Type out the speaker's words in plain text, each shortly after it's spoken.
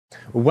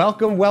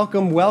Welcome,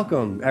 welcome,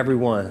 welcome,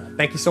 everyone.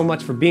 Thank you so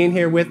much for being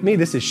here with me.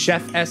 This is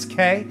Chef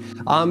SK.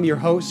 I'm your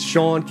host,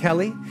 Shawn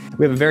Kelly.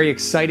 We have a very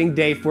exciting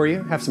day for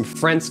you. Have some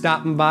friends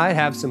stopping by,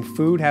 have some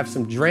food, have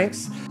some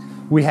drinks.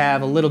 We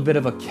have a little bit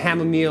of a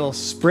chamomile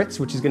spritz,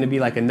 which is going to be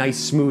like a nice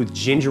smooth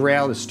ginger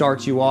ale to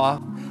start you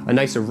off, a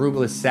nice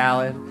arugula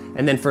salad,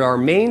 and then for our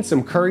main,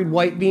 some curried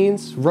white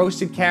beans,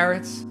 roasted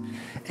carrots,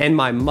 and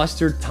my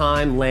mustard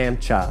thyme lamb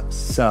chops.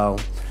 So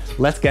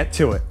let's get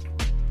to it.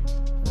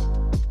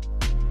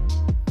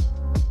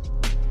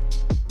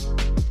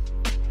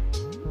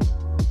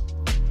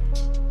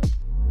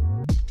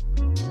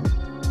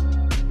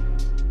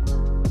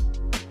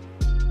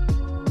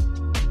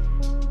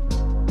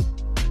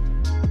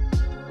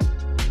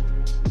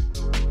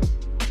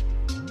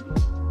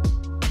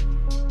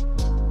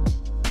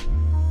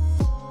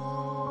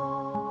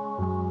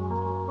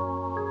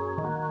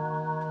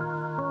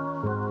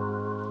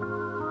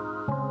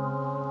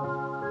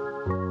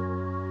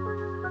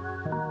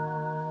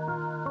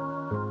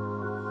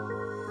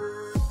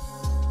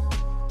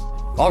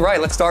 All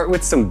right, let's start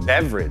with some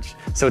beverage.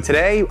 So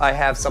today I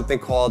have something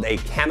called a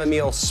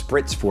chamomile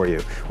spritz for you.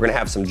 We're gonna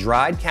have some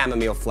dried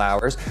chamomile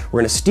flowers.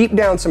 We're gonna steep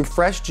down some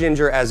fresh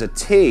ginger as a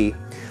tea,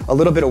 a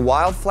little bit of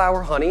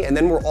wildflower honey, and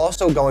then we're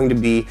also going to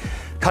be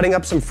cutting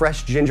up some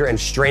fresh ginger and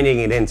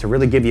straining it in to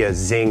really give you a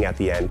zing at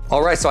the end.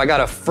 All right, so I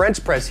got a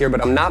French press here,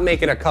 but I'm not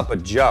making a cup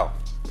of joe.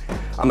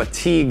 I'm a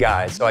tea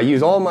guy, so I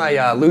use all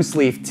my loose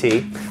leaf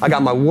tea. I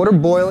got my water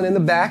boiling in the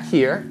back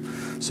here.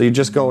 So you're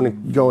just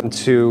going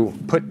to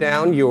put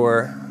down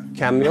your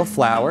chamomile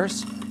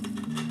flowers.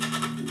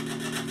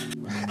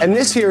 And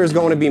this here is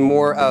going to be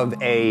more of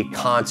a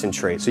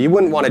concentrate. So you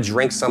wouldn't want to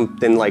drink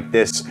something like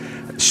this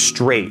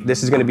straight.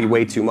 This is going to be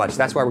way too much.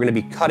 That's why we're going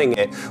to be cutting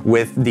it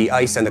with the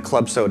ice and the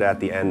club soda at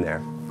the end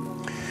there.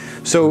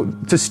 So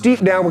to steep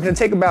down, we're going to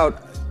take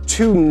about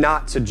 2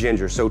 knots of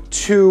ginger. So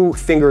 2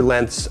 finger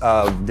lengths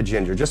of the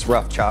ginger, just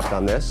rough chopped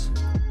on this.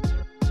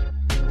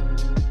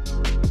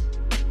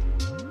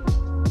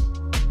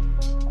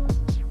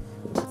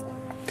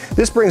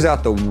 This brings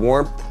out the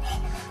warmth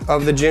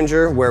of the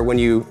ginger, where when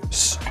you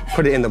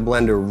put it in the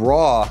blender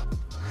raw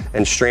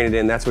and strain it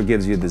in, that's what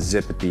gives you the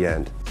zip at the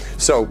end.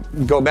 So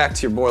go back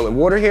to your boiling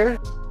water here.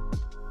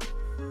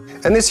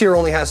 And this here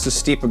only has to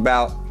steep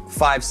about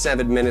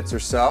 5-7 minutes or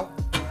so.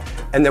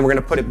 And then we're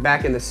gonna put it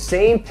back in the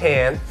same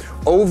pan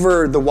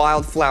over the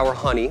wildflower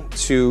honey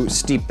to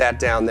steep that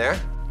down there.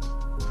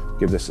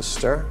 Give this a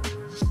stir.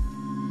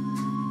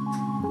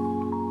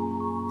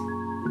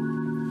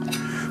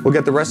 We'll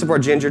get the rest of our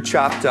ginger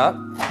chopped up.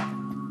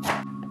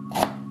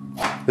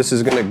 This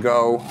is gonna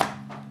go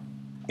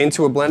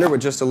into a blender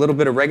with just a little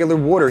bit of regular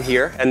water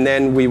here, and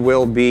then we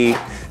will be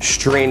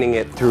straining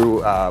it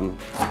through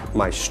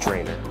my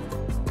strainer.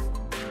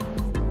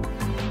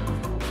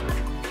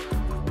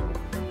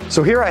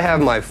 So here I have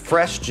my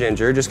fresh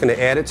ginger. Just gonna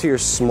add it to your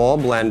small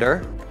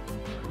blender.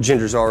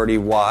 Ginger's already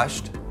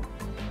washed.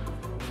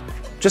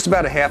 Just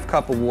about a ½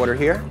 cup of water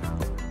here.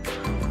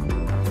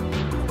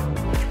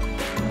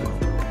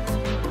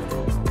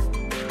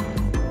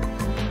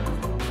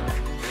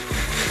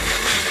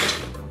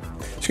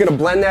 Just gonna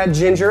blend that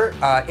ginger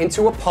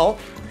into a pulp,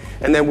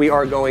 and then we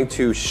are going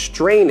to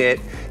strain it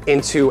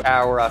into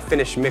our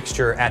finished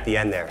mixture at the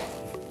end there.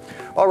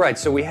 All right,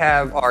 so we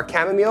have our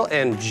chamomile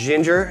and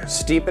ginger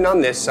steeping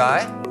on this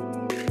side.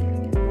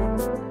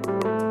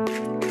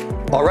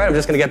 All right, I'm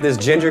just gonna get this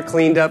ginger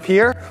cleaned up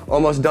here,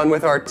 almost done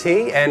with our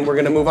tea, and we're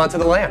gonna move on to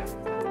the lamb.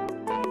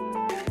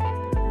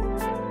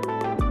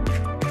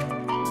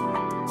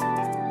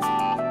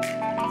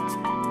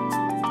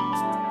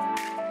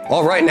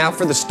 All right, now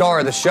for the star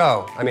of the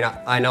show. I mean,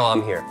 I know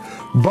I'm here,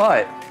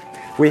 but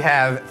we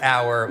have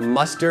our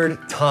mustard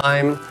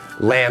thyme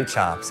lamb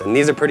chops, and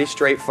these are pretty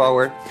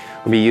straightforward.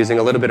 We'll be using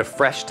a little bit of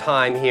fresh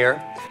thyme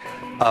here.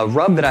 A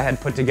rub that I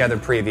had put together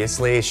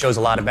previously shows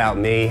a lot about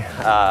me.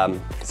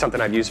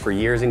 Something I've used for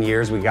years and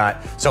years. We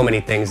got so many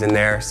things in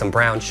there. Some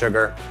brown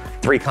sugar,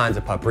 3 kinds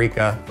of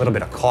paprika, a little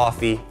bit of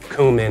coffee,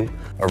 cumin,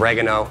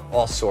 oregano,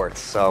 all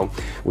sorts. So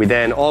we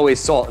then always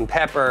salt and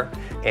pepper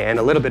and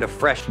a little bit of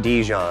fresh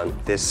Dijon.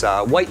 This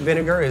white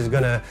vinegar is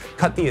gonna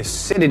cut the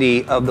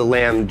acidity of the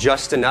lamb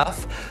just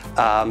enough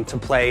to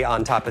play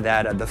on top of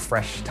that the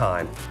fresh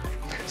thyme.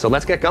 So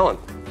let's get going.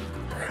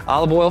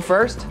 Olive oil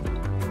first.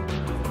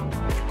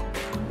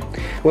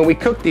 When we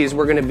cook these,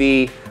 we're gonna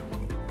be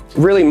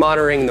really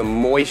monitoring the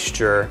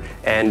moisture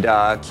and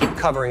keep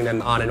covering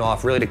them on and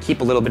off, really to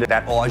keep a little bit of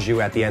that au jus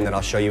at the end, and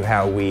I'll show you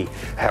how we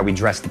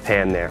dress the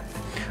pan there.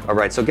 All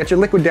right, so get your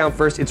liquid down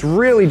first. It's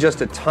really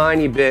just a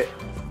tiny bit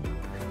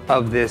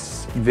of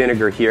this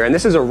vinegar here, and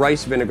this is a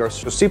rice vinegar,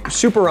 so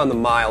super on the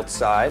mild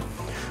side.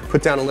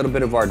 Put down a little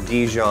bit of our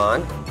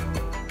Dijon.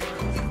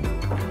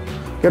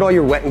 Get all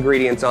your wet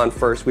ingredients on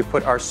first. We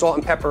put our salt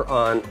and pepper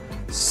on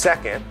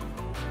second.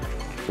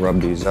 Rub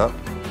these up.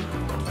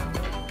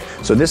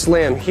 So this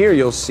lamb here,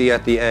 you'll see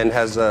at the end,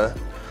 has a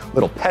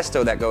little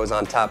pesto that goes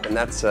on top, and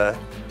that's a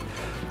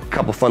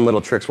couple fun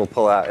little tricks we'll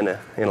pull out in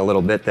a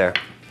little bit there.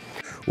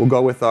 We'll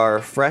go with our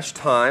fresh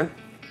thyme.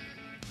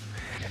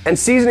 And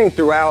seasoning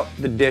throughout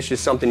the dish is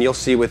something you'll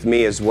see with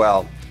me as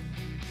well.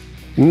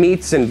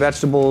 Meats and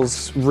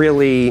vegetables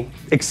really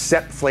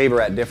accept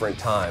flavor at different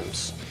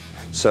times.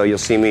 So you'll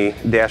see me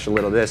dash a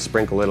little of this,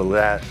 sprinkle a little of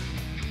that,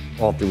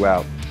 all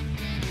throughout.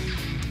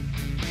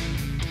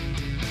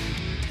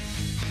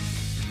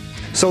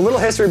 So a little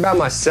history about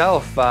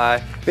myself.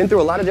 Been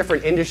through a lot of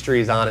different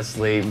industries,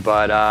 honestly,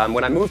 but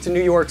when I moved to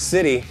New York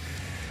City,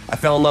 I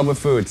fell in love with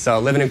food. So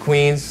living in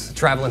Queens,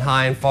 traveling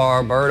high and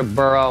far, borough to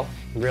borough,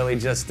 really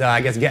just,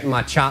 I guess, getting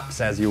my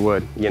chops, as you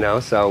would, you know?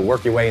 So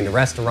work your way into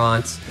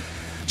restaurants,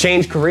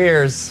 change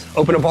careers,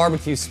 open a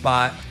barbecue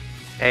spot,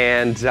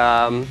 and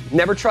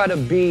never try to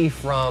be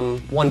from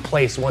one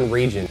place, one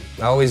region.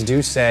 I always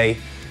do say,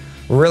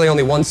 we're really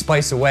only one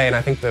spice away, and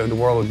I think the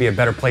world would be a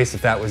better place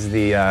if that was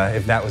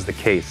the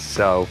case.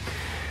 So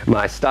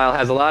my style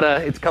has a lot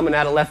of, it's coming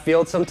out of left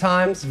field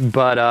sometimes,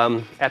 but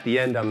at the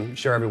end, I'm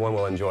sure everyone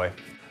will enjoy.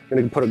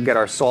 We're gonna get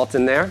our salt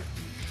in there.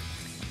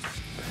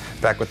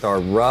 Back with our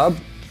rub.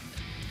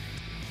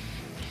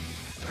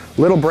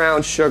 Little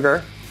brown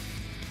sugar.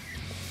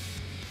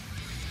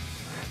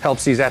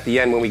 Helps these at the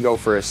end when we go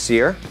for a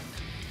sear.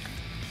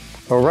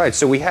 All right,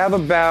 so we have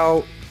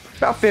about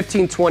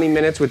 15, 20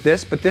 minutes with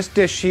this, but this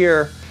dish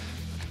here,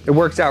 it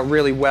works out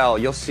really well.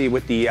 You'll see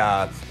with the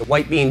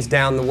white beans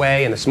down the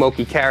way and the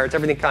smoky carrots,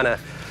 everything kind of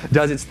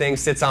does its thing,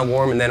 sits on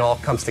warm, and then all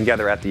comes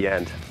together at the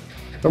end.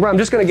 All right, I'm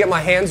just gonna get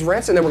my hands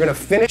rinsed, and then we're gonna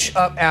finish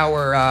up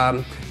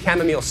our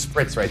chamomile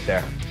spritz right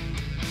there.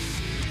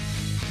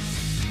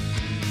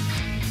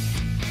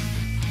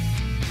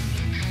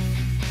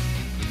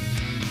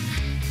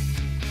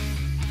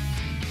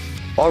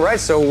 All right,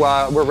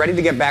 so we're ready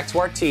to get back to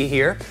our tea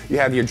here. You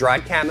have your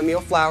dried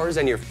chamomile flowers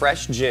and your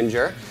fresh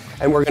ginger,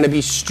 and we're gonna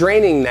be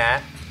straining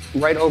that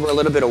right over a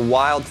little bit of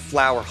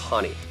wildflower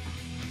honey.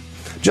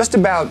 Just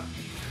about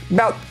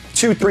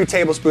 2-3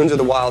 tablespoons of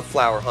the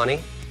wildflower honey.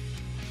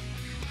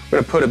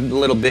 We're gonna put a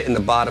little bit in the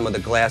bottom of the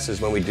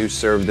glasses when we do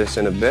serve this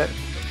in a bit.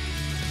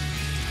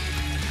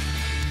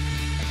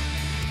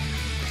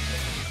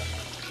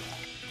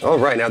 All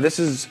right, now this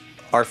is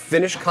our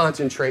finished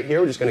concentrate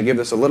here. We're just gonna give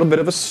this a little bit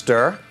of a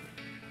stir.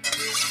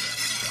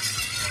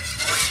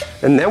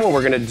 And then what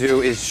we're gonna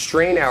do is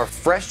strain our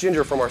fresh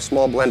ginger from our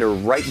small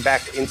blender right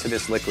back into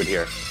this liquid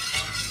here.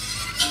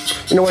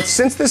 You know what,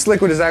 since this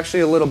liquid is actually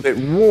a little bit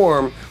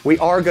warm, we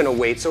are gonna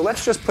wait. So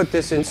let's just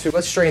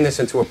let's strain this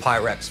into a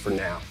Pyrex for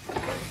now.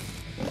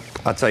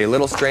 I'll tell you,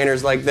 little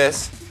strainers like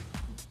this,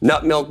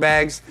 nut milk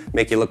bags,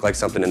 make you look like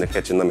something in the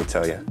kitchen, let me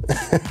tell you.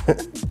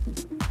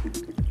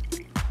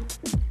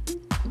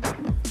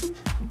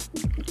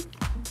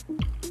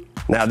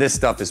 Now this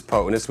stuff is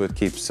potent. This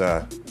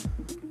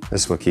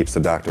is what keeps the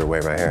doctor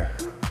away right here.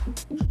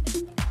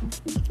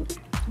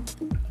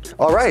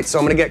 All right, so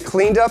I'm gonna get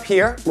cleaned up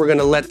here. We're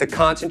gonna let the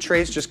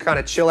concentrates just kind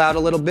of chill out a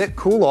little bit,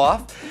 cool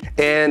off.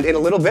 And in a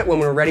little bit, when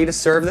we're ready to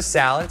serve the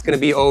salad, it's gonna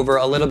be over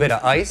a little bit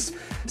of ice,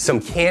 some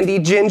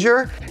candied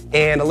ginger,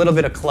 and a little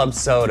bit of club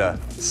soda.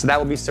 So that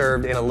will be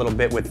served in a little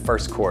bit with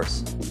first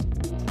course.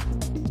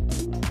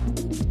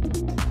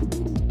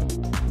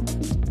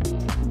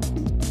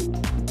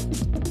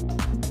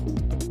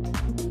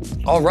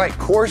 All right,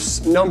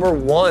 course number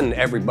 1,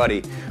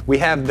 everybody. We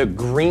have the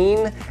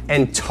green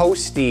and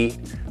toasty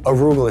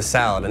arugula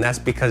salad, and that's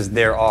because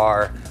there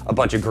are a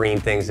bunch of green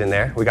things in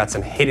there. We got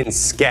some hidden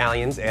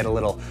scallions, add a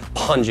little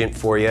pungent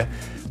for you.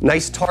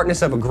 Nice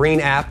tartness of a green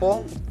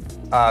apple,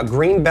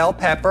 green bell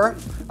pepper,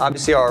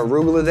 obviously our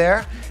arugula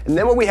there. And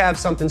then what we have,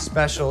 something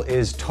special,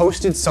 is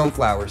toasted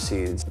sunflower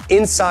seeds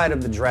inside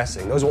of the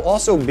dressing. Those will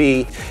also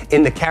be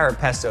in the carrot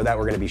pesto that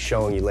we're gonna be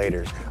showing you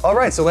later. All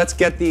right, so let's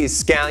get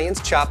these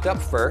scallions chopped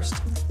up first.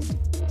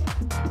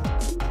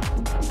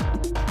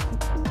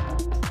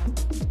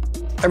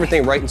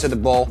 Everything right into the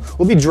bowl.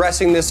 We'll be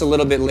dressing this a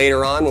little bit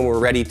later on when we're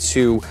ready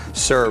to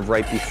serve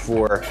right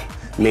before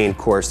main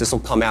course. This will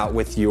come out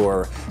with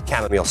your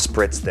chamomile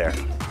spritz there.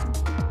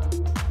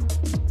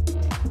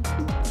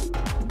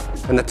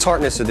 And the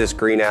tartness of this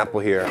green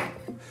apple here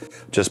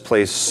just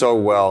plays so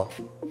well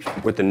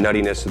with the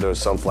nuttiness of those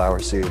sunflower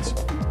seeds.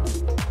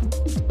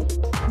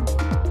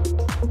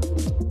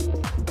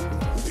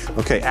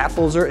 Okay,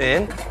 apples are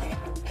in.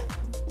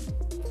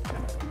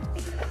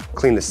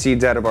 Clean the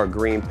seeds out of our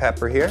green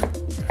pepper here.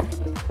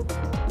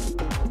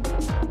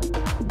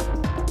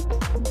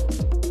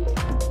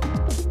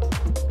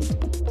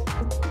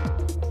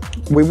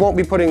 We won't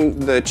be putting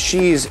the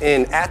cheese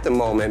in at the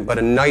moment, but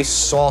a nice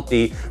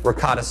salty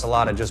ricotta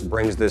salata just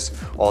brings this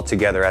all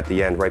together at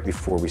the end, right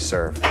before we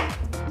serve.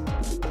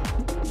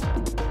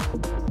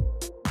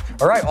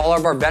 All right, all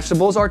of our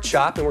vegetables are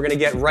chopped, and we're gonna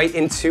get right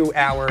into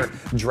our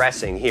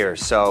dressing here.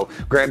 So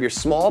grab your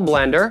small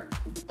blender.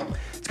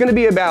 It's gonna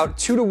be about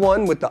 2 to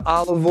 1 with the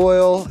olive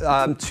oil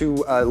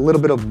to a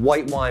little bit of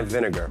white wine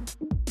vinegar.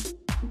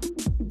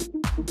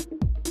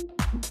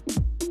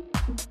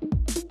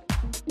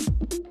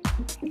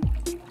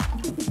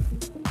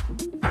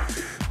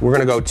 We're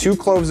gonna go 2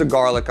 cloves of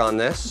garlic on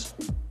this,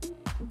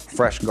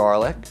 fresh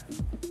garlic.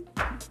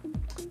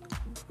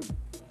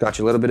 Got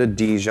you a little bit of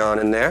Dijon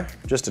in there,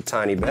 just a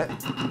tiny bit.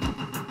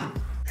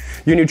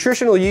 Your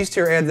nutritional yeast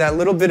here adds that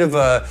little bit of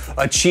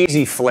a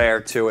cheesy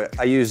flair to it.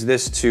 I use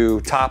this to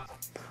top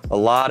a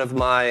lot of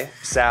my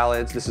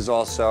salads. This is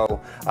also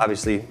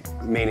obviously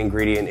main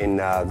ingredient in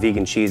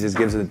vegan cheeses,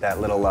 gives it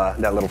that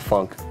little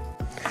funk.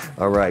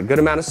 All right, good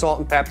amount of salt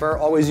and pepper.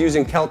 Always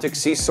using Celtic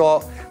sea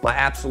salt, my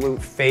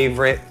absolute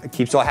favorite.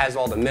 It has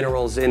all the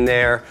minerals in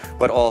there,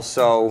 but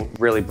also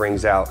really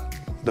brings out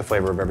the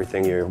flavor of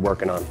everything you're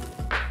working on.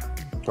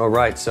 All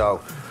right,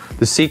 so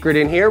the secret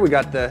in here, we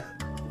got the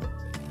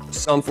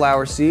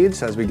sunflower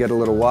seeds as we get a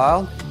little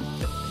wild.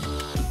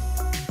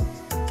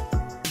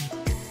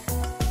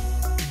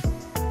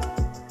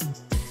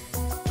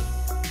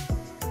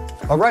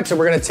 All right, so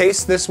we're gonna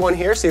taste this one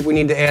here, see if we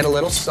need to add a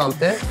little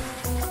something.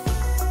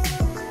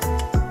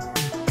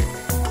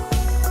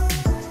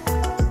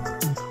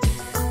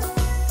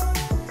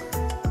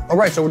 All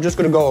right, so we're just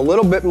gonna go a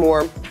little bit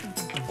more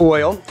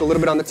oil, a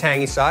little bit on the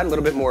tangy side, a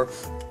little bit more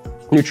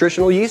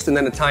nutritional yeast, and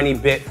then a tiny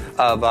bit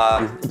of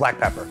black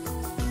pepper.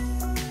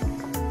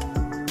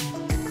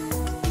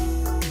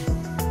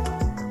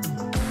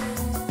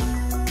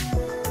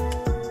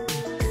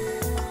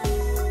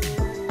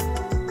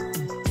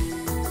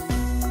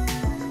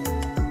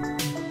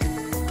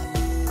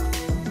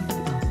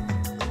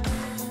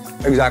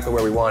 Exactly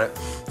where we want it.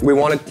 We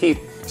want to keep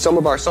some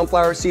of our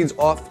sunflower seeds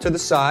off to the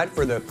side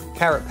for the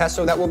carrot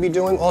pesto that we'll be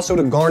doing, also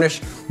to garnish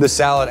the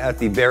salad at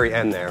the very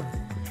end there.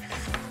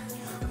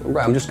 All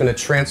right, I'm just going to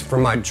transfer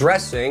my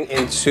dressing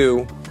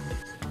into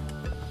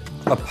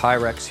a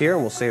Pyrex here,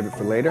 and we'll save it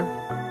for later.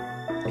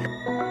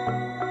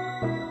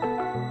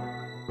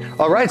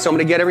 All right, so I'm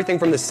going to get everything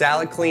from the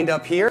salad cleaned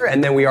up here,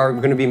 and then we are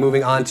going to be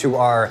moving on to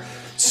our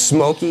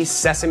smoky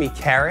sesame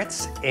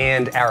carrots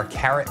and our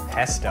carrot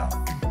pesto.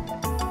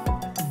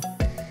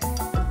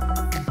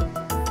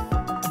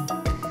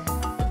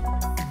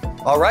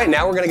 All right,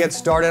 now we're gonna get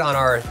started on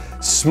our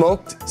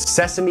smoked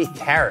sesame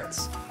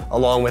carrots,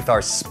 along with our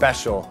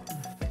special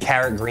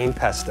carrot green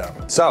pesto.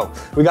 So,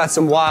 we got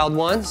some wild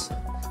ones,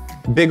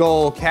 big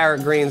old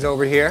carrot greens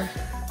over here.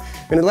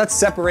 And let's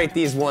separate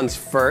these ones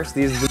first.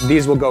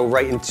 These will go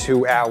right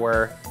into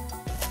our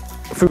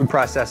food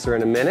processor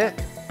in a minute.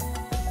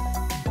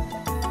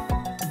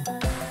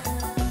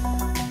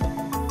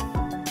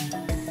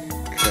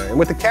 Okay, and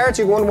with the carrots,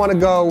 you want to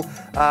go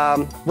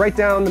right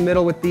down the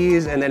middle with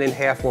these, and then in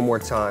half one more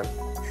time.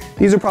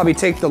 These will probably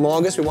take the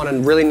longest. We want a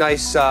really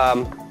nice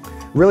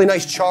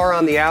char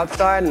on the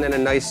outside, and then a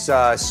nice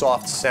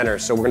soft center.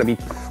 So we're going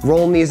to be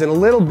rolling these in a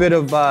little bit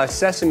of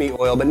sesame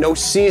oil, but no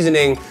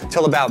seasoning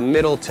till about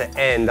middle to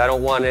end. I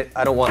don't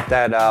want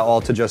that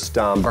all to just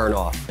burn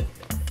off.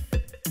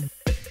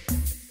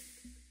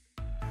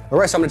 All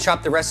right, so I'm going to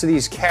chop the rest of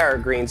these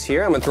carrot greens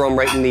here. I'm going to throw them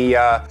right in the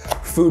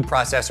food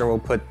processor. We'll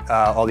put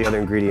all the other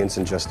ingredients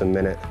in just a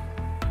minute.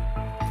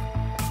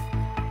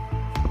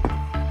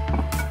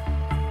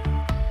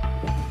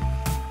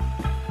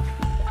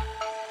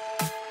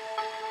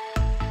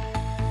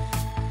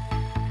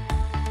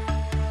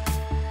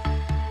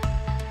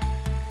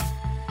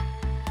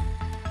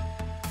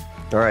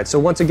 All right, so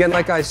once again,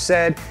 like I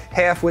said,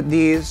 half with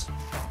these,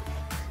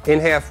 in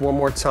half one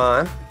more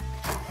time.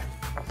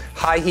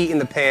 High heat in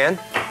the pan.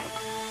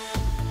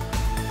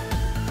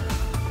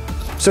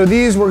 So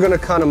these we're gonna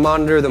kind of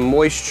monitor the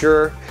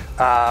moisture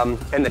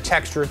and the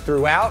texture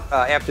throughout.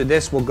 After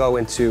this, we'll go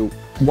into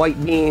white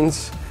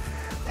beans,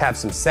 have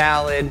some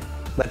salad,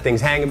 let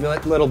things hang a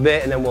little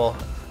bit, and then we'll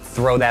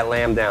throw that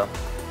lamb down.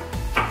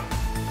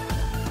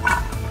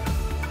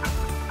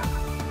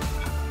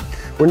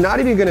 We're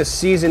not even gonna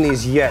season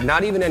these yet,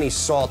 not even any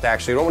salt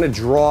actually. We don't wanna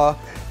draw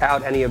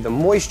out any of the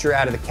moisture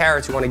out of the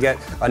carrots. We wanna get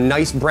a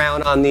nice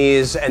brown on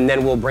these, and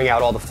then we'll bring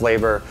out all the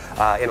flavor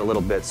in a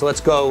little bit. So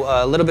let's go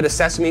a little bit of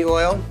sesame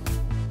oil.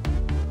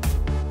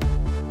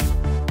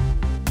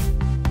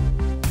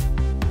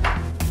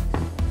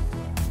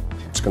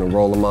 Just gonna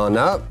roll them on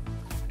up,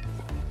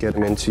 get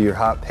them into your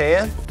hot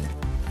pan.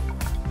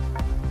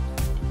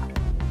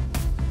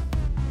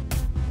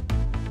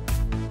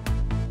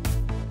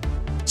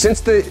 Since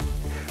the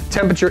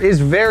temperature is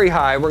very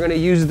high, we're gonna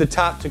use the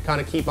top to kind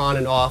of keep on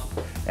and off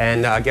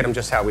and get them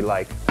just how we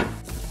like.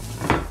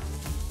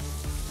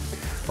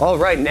 All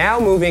right, now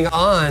moving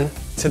on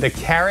to the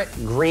carrot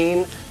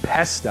green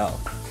pesto.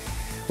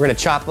 We're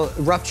gonna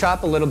rough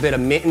chop a little bit of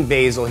mint and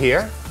basil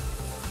here.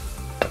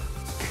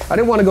 I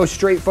didn't want to go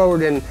straight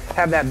forward and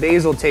have that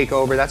basil take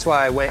over. That's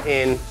why I went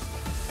in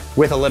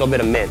with a little bit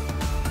of mint.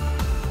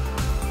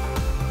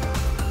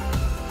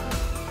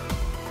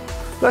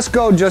 Let's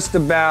go just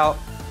about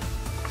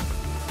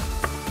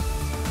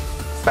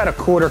a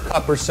quarter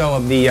cup or so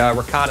of the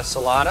ricotta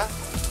salata.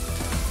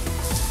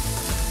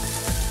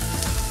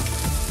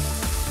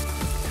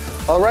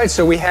 All right,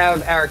 so we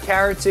have our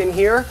carrots in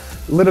here,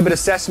 a little bit of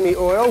sesame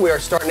oil. We are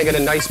starting to get a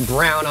nice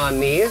brown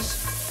on these.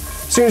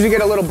 As soon as we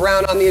get a little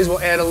brown on these, we'll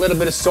add a little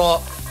bit of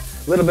salt,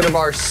 a little bit of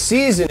our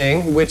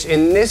seasoning, which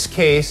in this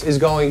case is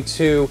going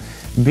to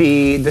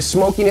be the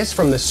smokiness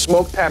from the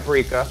smoked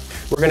paprika.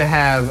 We're gonna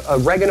have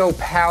oregano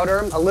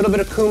powder, a little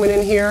bit of cumin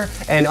in here,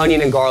 and onion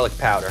and garlic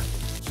powder.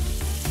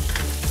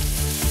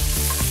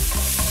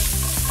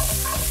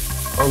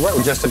 All right,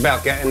 we're just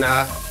about getting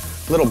a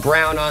little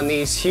brown on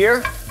these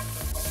here.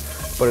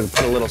 Put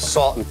a little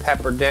salt and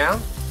pepper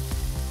down.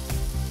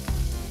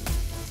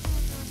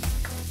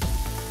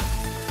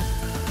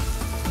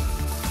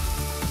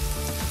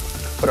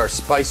 Put our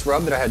spice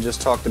rub that I had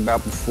just talked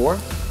about before.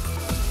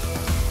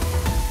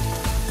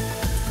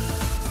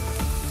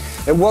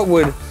 And what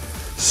would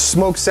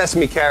smoked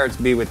sesame carrots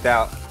be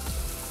without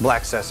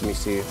black sesame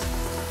seeds?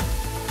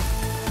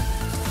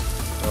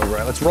 All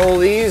right, let's roll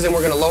these and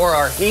we're gonna lower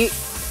our heat.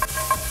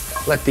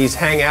 Let these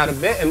hang out a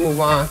bit and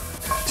move on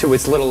to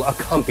its little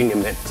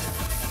accompaniment.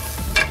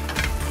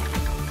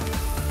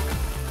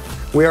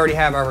 We already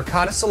have our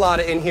ricotta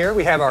salata in here.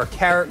 We have our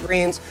carrot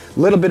greens, a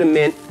little bit of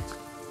mint,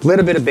 a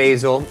little bit of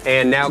basil,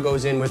 and now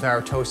goes in with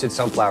our toasted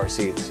sunflower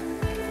seeds.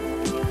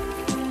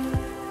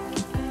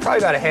 Probably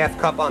about a half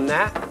cup on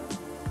that.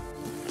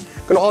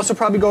 Gonna also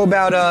probably go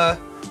about a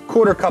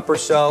quarter cup or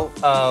so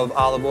of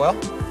olive oil.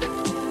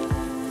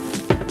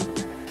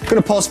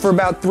 Gonna pulse for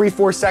about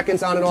 3-4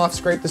 seconds on and off,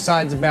 scrape the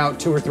sides about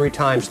 2 or 3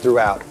 times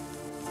throughout.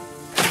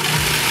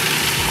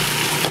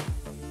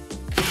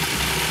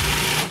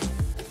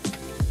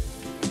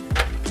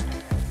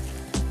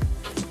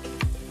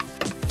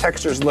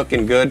 Texture's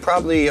looking good.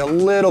 Probably a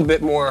little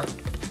bit more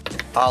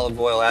olive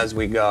oil as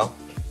we go.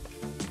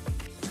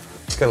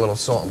 Let's get a little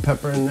salt and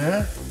pepper in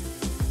there.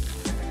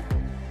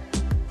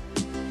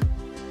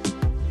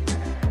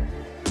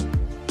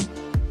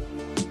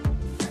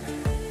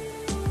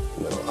 A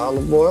little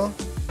olive oil.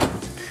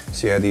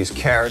 See how these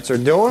carrots are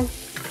doing.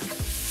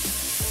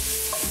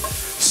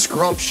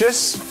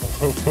 Scrumptious.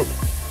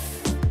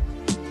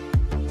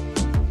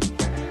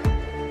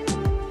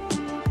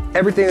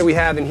 Everything that we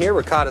have in here,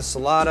 ricotta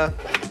salata,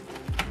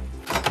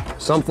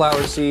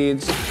 sunflower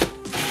seeds,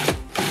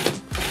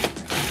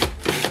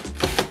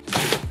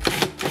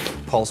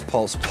 pulse,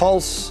 pulse,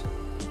 pulse.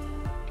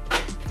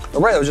 All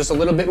right, that was just a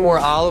little bit more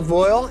olive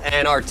oil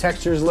and our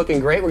texture is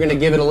looking great. We're gonna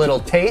give it a little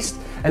taste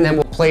and then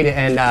we'll plate it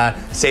and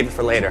save it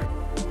for later.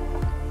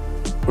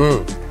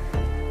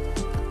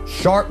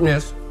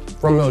 Sharpness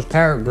from those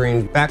carrot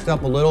greens backed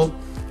up a little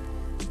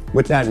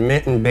with that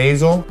mint and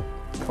basil.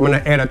 I'm gonna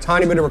add a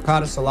tiny bit of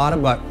ricotta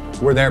salata, but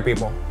we're there,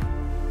 people.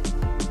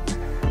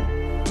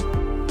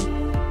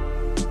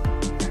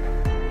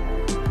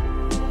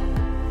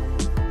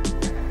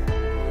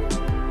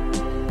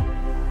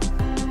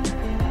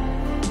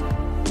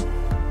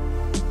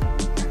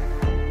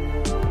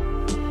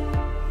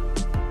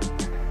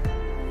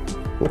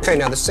 Okay,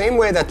 now the same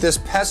way that this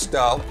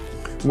pesto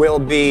will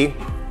be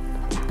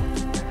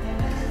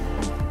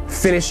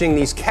finishing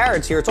these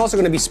carrots here, it's also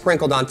going to be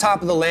sprinkled on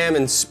top of the lamb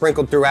and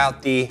sprinkled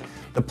throughout the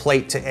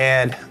plate to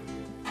add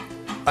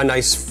a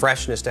nice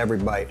freshness to every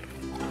bite.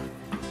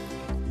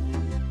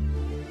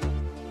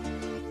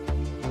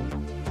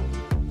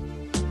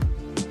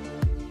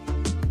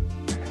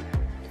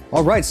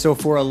 All right, so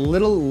for a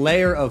little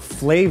layer of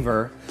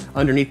flavor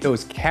underneath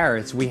those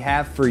carrots, we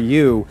have for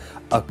you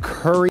a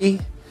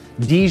curry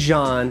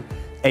Dijon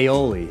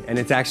aioli, and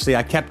it's actually,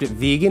 I kept it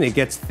vegan. It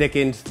gets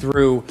thickened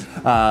through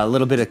a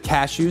little bit of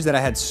cashews that I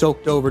had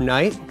soaked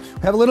overnight.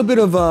 We have a little bit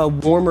of a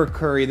warmer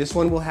curry. This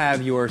one will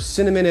have your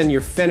cinnamon and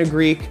your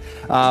fenugreek,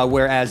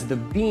 whereas the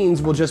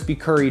beans will just be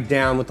curried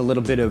down with a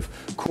little bit of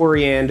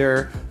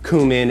coriander,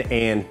 cumin,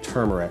 and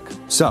turmeric.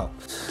 So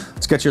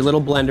let's get your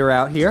little blender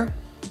out here.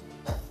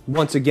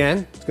 Once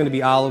again, it's gonna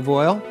be olive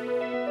oil.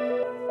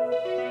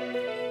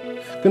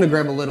 Gonna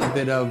grab a little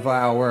bit of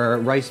our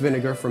rice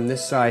vinegar from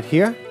this side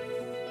here.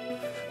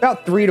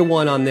 About 3 to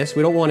 1 on this.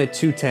 We don't want it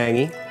too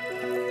tangy.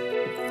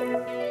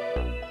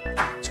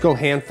 Let's go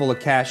handful of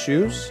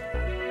cashews.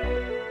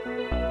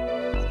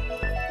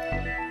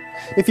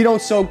 If you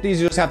don't soak these,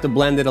 you just have to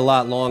blend it a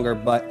lot longer,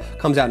 but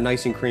comes out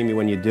nice and creamy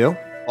when you do.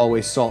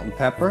 Always salt and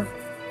pepper.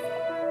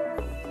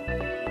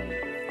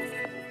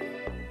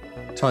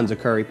 Tons of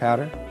curry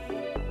powder.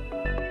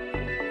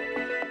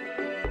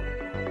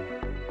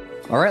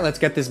 All right, let's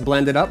get this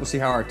blended up. We'll see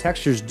how our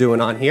texture's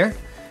doing on here.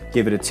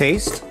 Give it a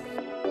taste.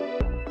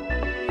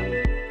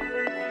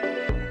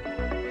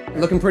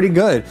 Looking pretty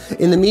good.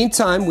 In the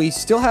meantime, we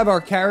still have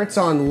our carrots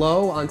on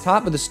low on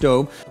top of the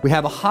stove. We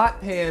have a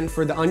hot pan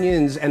for the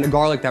onions and the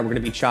garlic that we're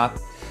gonna be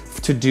chopped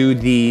to do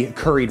the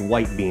curried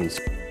white beans.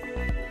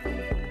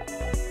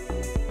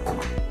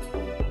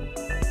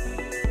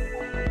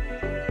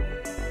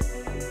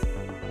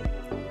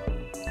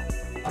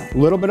 A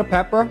little bit of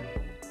pepper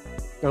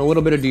and a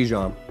little bit of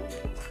Dijon.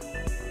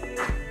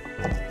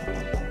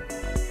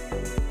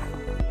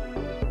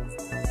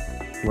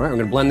 All right, we're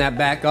gonna blend that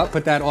back up,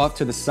 put that off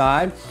to the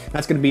side.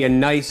 That's gonna be a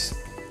nice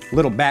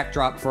little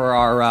backdrop for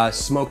our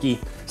smoky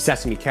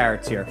sesame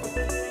carrots here.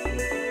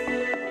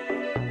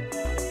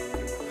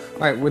 All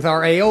right, with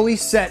our aioli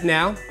set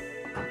now,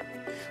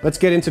 let's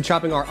get into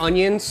chopping our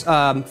onions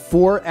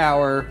for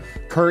our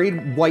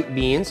curried white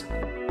beans.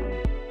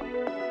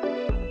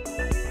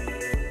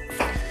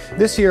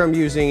 This here I'm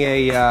using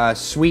a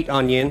sweet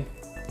onion.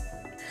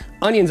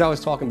 Onions, I was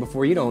talking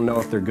before, you don't know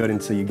if they're good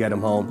until you get them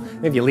home.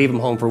 If you leave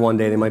them home for one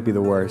day, they might be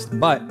the worst.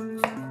 But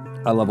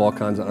I love all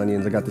kinds of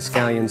onions. I got the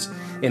scallions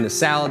in the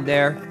salad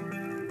there,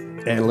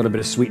 and a little bit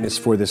of sweetness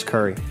for this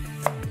curry.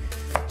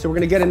 So we're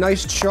gonna get a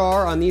nice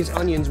char on these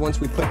onions once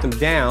we put them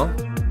down.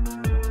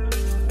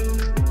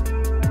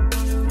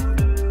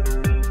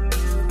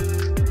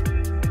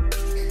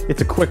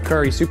 It's a quick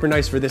curry, super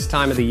nice for this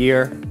time of the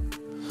year.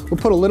 We'll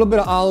put a little bit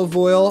of olive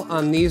oil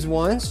on these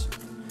ones,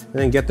 and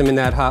then get them in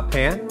that hot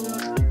pan.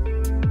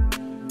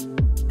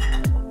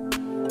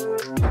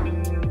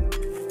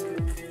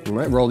 All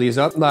right, roll these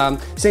up.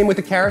 Same with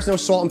the carrots, no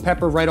salt and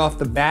pepper right off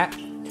the bat.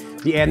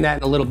 Be adding that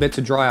in a little bit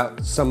to draw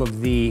out some of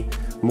the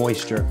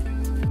moisture.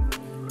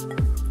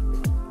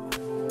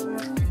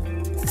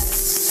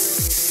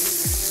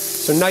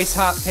 So nice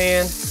hot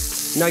pan,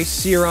 nice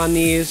sear on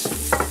these.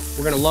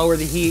 We're gonna lower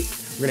the heat.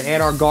 We're gonna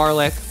add our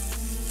garlic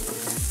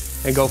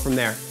and go from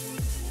there.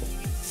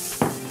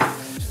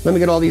 Let me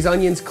get all these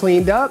onions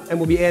cleaned up, and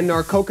we'll be adding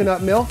our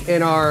coconut milk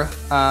and our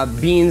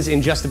beans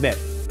in just a bit.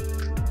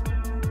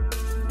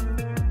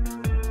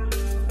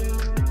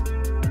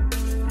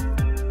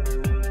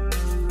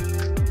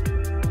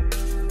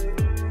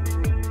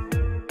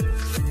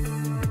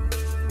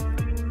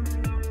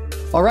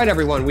 All right,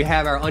 everyone, we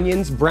have our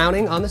onions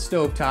browning on the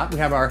stovetop. We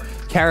have our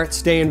carrots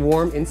staying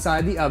warm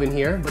inside the oven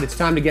here, but it's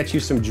time to get you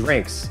some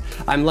drinks.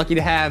 I'm lucky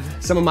to have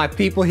some of my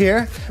people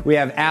here. We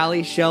have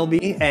Allie,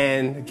 Shelby,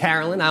 and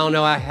Carolyn. I don't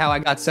know how I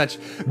got such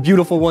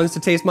beautiful ones to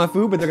taste my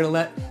food, but they're gonna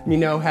let me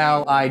know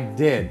how I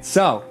did.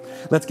 So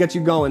let's get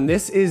you going.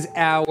 This is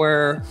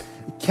our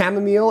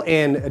chamomile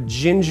and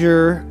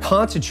ginger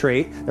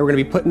concentrate that we're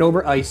gonna be putting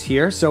over ice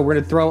here. So we're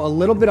gonna throw a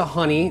little bit of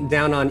honey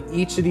down on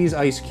each of these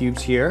ice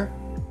cubes here.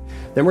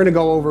 Then we're gonna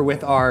go over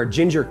with our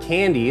ginger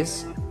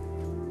candies.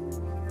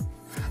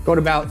 Go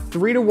to about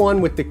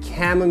 3-to-1 with the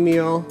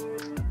chamomile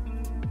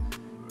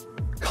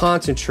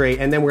concentrate,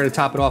 and then we're gonna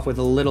top it off with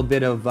a little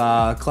bit of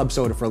club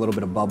soda for a little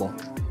bit of bubble.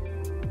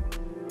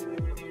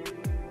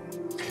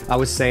 I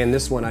was saying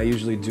this one I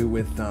usually do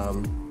with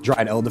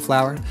dried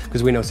elderflower,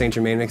 because we know Saint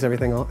Germain makes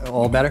everything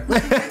all better.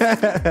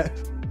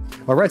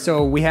 All right,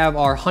 so we have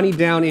our honey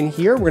down in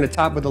here. We're gonna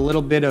top with a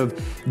little bit of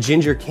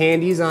ginger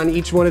candies on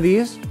each one of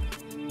these.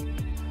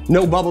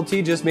 No bubble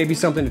tea, just maybe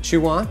something to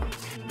chew on.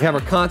 We have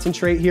our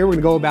concentrate here. We're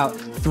gonna go about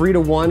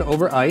 3-to-1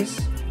 over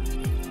ice.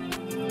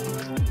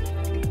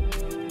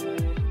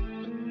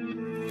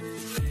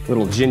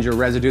 Little ginger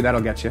residue,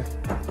 that'll get you.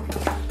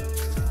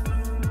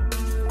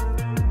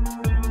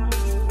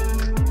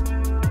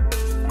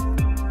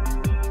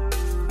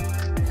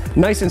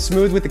 Nice and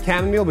smooth with the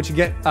chamomile, but you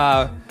get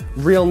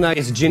real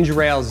nice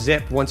ginger ale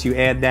zip once you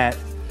add that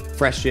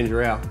fresh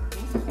ginger ale.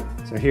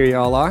 So here you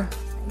all are.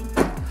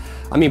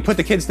 I mean, put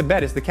the kids to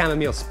bed, it's the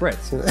chamomile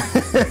spritz.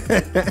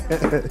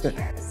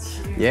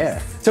 Cheers.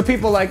 Yeah. So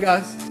people like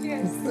us.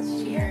 Cheers.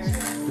 Cheers.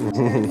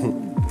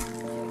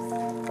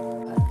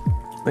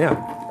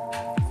 Yeah.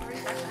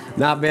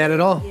 Not bad at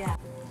all. Yeah.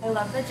 I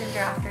love the ginger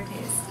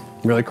aftertaste.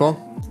 Really cool.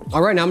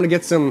 All right, now I'm gonna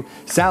get some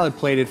salad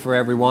plated for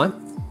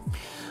everyone.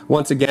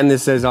 Once again,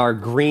 this is our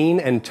green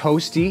and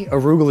toasty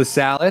arugula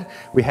salad.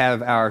 We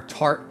have our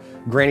tart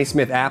Granny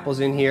Smith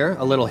apples in here,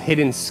 a little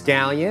hidden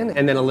scallion,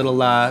 and then a little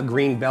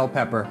green bell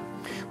pepper.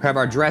 We have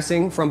our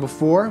dressing from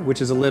before,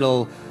 which is a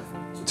little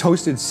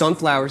toasted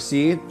sunflower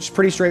seed. It's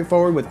pretty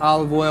straightforward with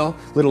olive oil,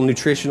 little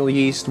nutritional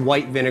yeast,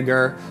 white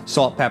vinegar,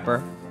 salt,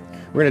 pepper.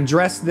 We're gonna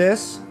dress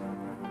this,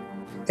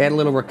 add a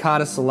little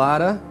ricotta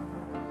salata,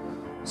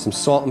 some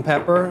salt and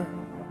pepper,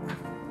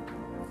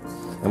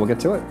 and we'll get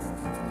to it.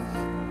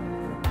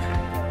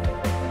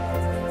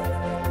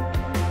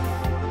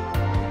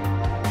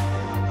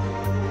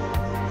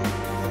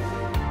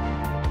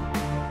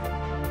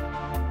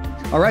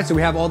 All right, so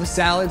we have all the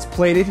salads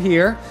plated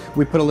here.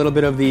 We put a little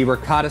bit of the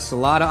ricotta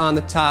salata on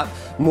the top,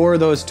 more of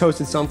those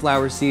toasted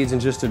sunflower seeds, and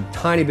just a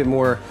tiny bit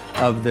more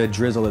of the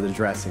drizzle of the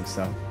dressing.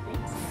 So,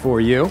 for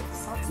you.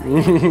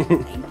 Thank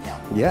you.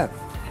 Yeah,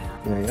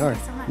 there you are. Thank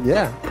you so much.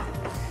 Yeah.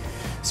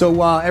 So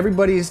while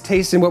everybody's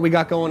tasting what we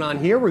got going on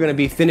here, we're gonna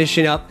be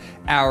finishing up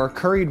our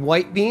curried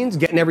white beans,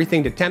 getting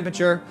everything to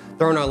temperature,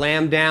 throwing our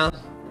lamb down,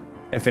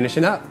 and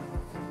finishing up.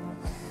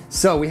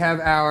 So we have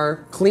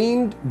our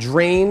cleaned,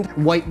 drained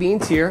white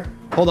beans here.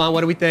 Hold on,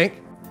 what do we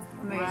think?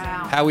 Amazing.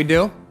 How we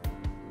do?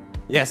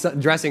 Yes,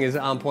 dressing is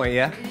on point,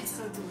 yeah? It's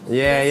so delicious.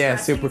 Yeah,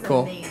 Dressing super is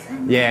cool.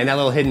 amazing. Yeah, and that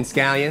little hidden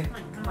scallion.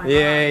 Oh my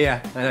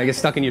Yeah. I know, it gets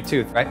stuck in your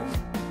tooth, right?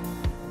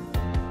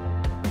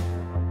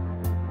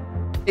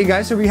 Hey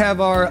guys, so we have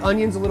our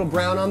onions a little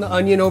brown on the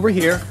onion over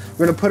here.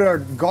 We're gonna put our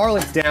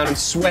garlic down and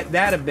sweat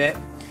that a bit.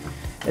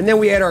 And then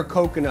we add our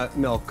coconut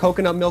milk.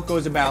 Coconut milk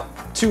goes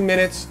about 2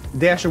 minutes,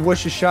 dash of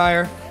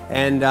Worcestershire,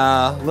 and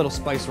a little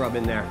spice rub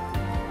in there.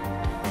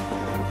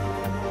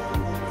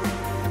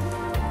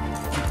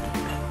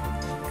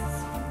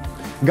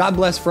 God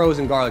bless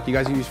frozen garlic. You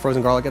guys use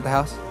frozen garlic at the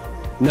house?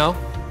 No?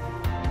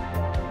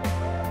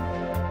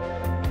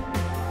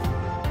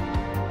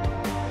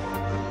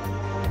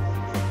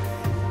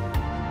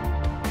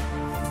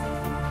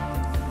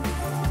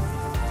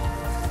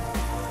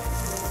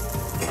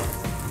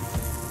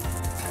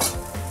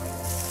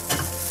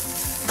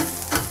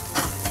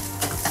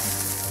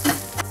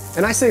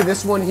 And I say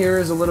this one here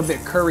is a little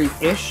bit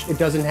curry-ish. It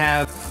doesn't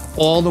have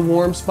all the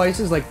warm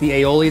spices like the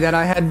aioli that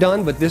I had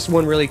done, but this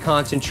one really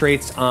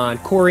concentrates on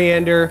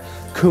coriander,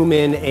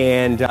 cumin,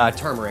 and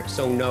turmeric.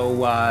 So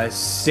no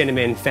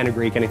cinnamon,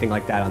 fenugreek, anything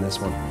like that on this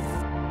one.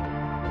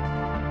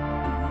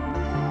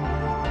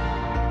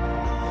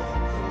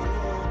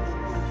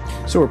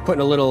 So we're putting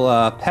a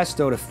little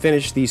pesto to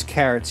finish these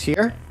carrots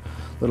here.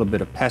 A little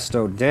bit of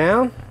pesto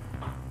down.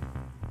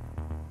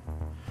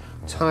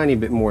 Tiny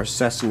bit more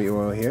sesame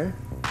oil here.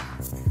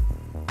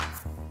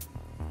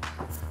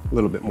 A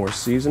little bit more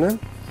seasoning.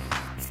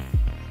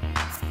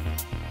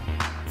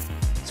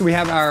 So we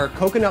have our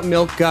coconut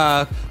milk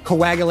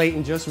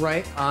coagulating just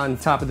right on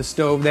top of the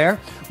stove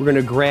there. We're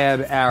gonna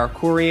grab our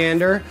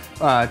coriander,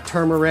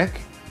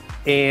 turmeric,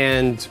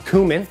 and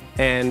cumin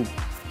and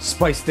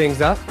spice things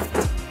up.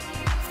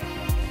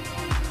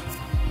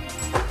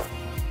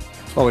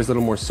 Always a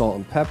little more salt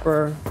and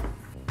pepper.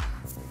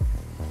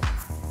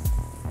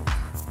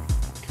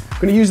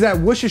 I'm gonna use that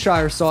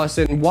Worcestershire sauce,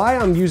 and why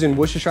I'm using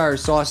Worcestershire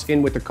sauce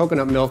in with the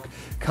coconut milk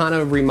kind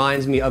of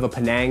reminds me of a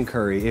Penang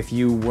curry if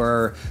you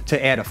were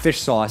to add a fish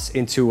sauce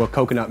into a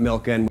coconut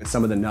milk and with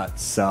some of the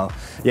nuts. So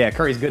yeah,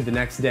 curry's good the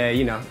next day,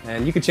 you know,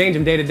 and you can change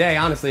them day to day,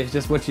 honestly. It's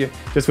just what you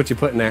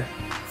put in there.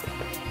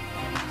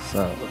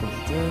 So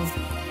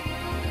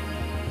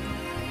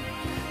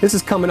this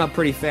is coming up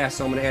pretty fast,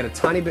 so I'm gonna add a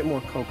tiny bit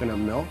more coconut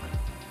milk.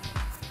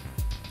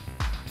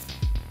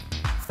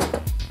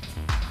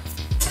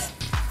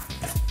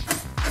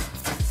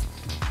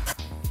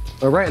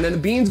 All right, and then the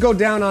beans go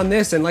down on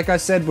this, and like I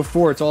said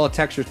before, it's all a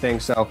texture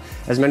thing, so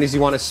as many as you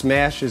want to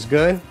smash is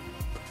good.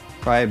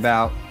 Probably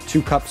about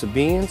 2 cups of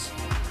beans.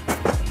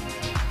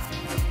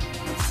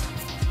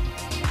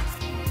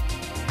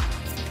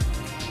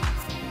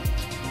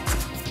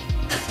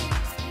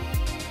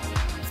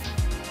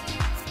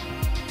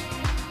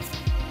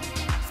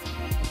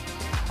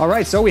 All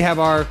right, so we have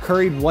our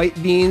curried white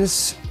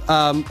beans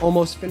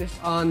almost finished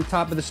on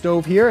top of the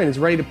stove here, and it's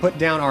ready to put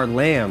down our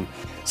lamb.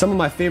 Some of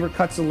my favorite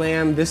cuts of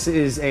lamb. This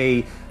is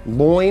a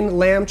loin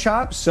lamb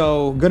chop,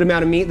 so good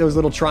amount of meat, those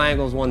little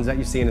triangles ones that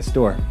you see in the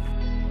store.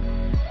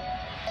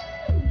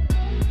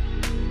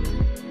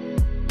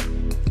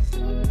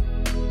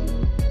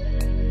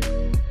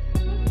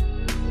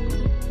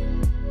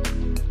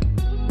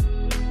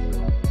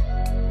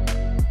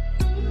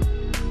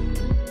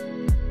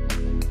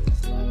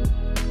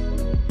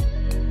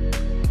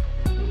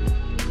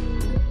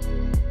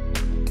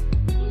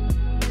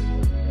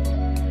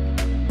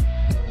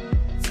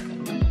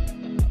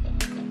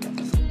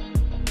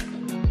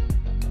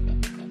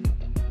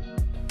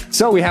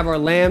 So we have our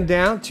lamb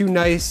down, 2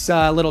 nice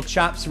little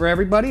chops for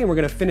everybody, and we're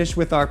gonna finish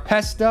with our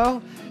pesto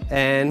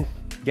and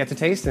get to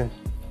tasting.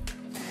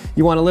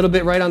 You want a little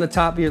bit right on the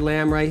top of your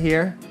lamb right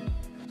here.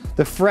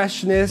 The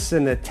freshness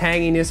and the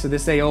tanginess of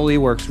this aioli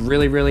works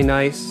really, really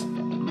nice. A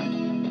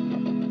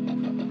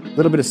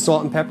little bit of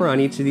salt and pepper on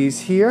each of these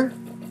here.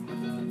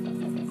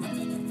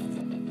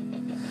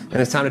 And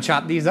it's time to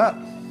chop these up.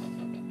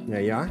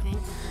 There you are. Thank you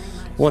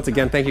very much. Once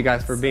again, thank you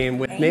guys for being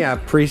with me. I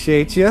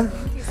appreciate you.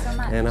 Thank you so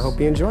much. And I hope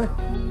you enjoy.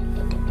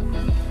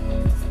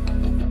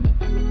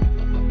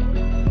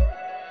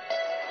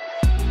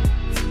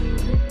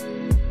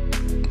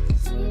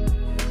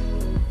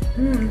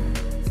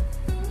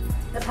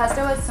 The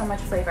pesto has so much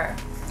flavor.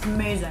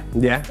 Amazing.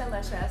 Yeah? It's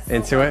delicious.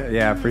 Into it?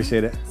 Yeah, I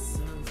appreciate it.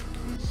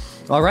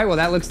 All right, well,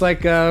 that looks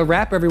like a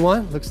wrap,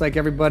 everyone. Looks like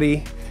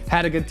everybody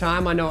had a good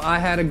time. I know I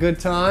had a good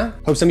time.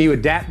 Hope some of you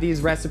adapt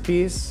these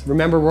recipes.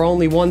 Remember, we're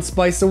only 1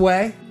 spice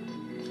away.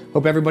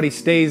 Hope everybody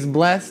stays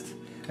blessed,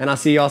 and I'll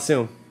see y'all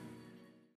soon.